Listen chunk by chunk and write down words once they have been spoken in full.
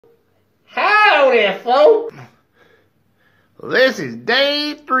Hello there, folks. This is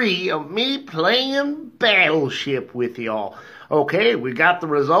day 3 of me playing Battleship with y'all. Okay, we got the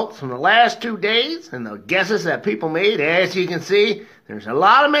results from the last 2 days and the guesses that people made. As you can see, there's a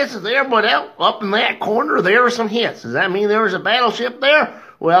lot of misses there, but up in that corner there are some hits. Does that mean there was a battleship there?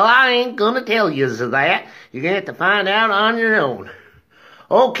 Well, I ain't gonna tell you that. You're gonna have to find out on your own.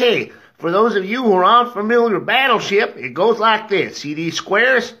 Okay, for those of you who are unfamiliar with Battleship, it goes like this. See these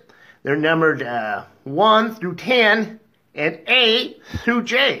squares? They're numbered 1 through 10 and A through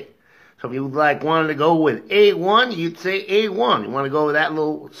J. So if you wanted to go with A1, you'd say A1. You want to go with that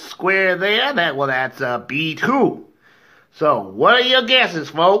little square there? That's B2. So what are your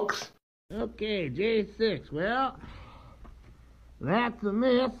guesses, folks? Okay, J6. Well, that's a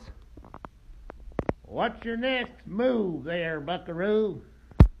miss. What's your next move there, buckaroo?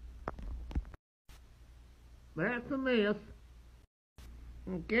 That's a miss.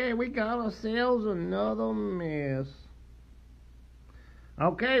 Okay, we got ourselves another miss.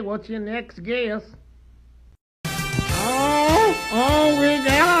 Okay, what's your next guess? Oh, we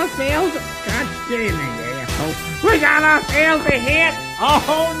got ourselves... God damn it, asshole. We got ourselves a hit.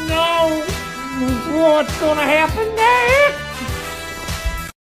 Oh, no. What's gonna happen next?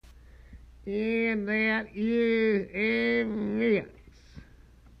 And that is a miss.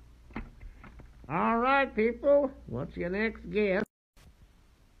 All right, people. What's your next guess?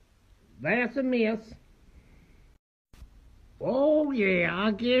 That's a miss. Oh, yeah, I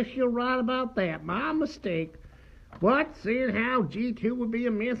guess you're right about that. My mistake. But seeing how G2 would be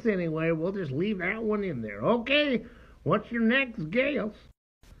a miss anyway, we'll just leave that one in there. Okay, what's your next guess?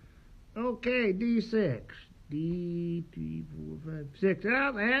 Okay, D6. D3, 4, 5, 6.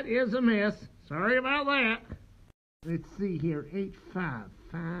 Oh, that is a miss. Sorry about that. Let's see here. 8, 5,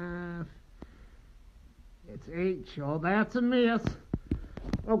 5. It's H. Oh, that's a miss.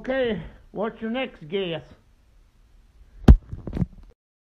 Okay, what's your next guess?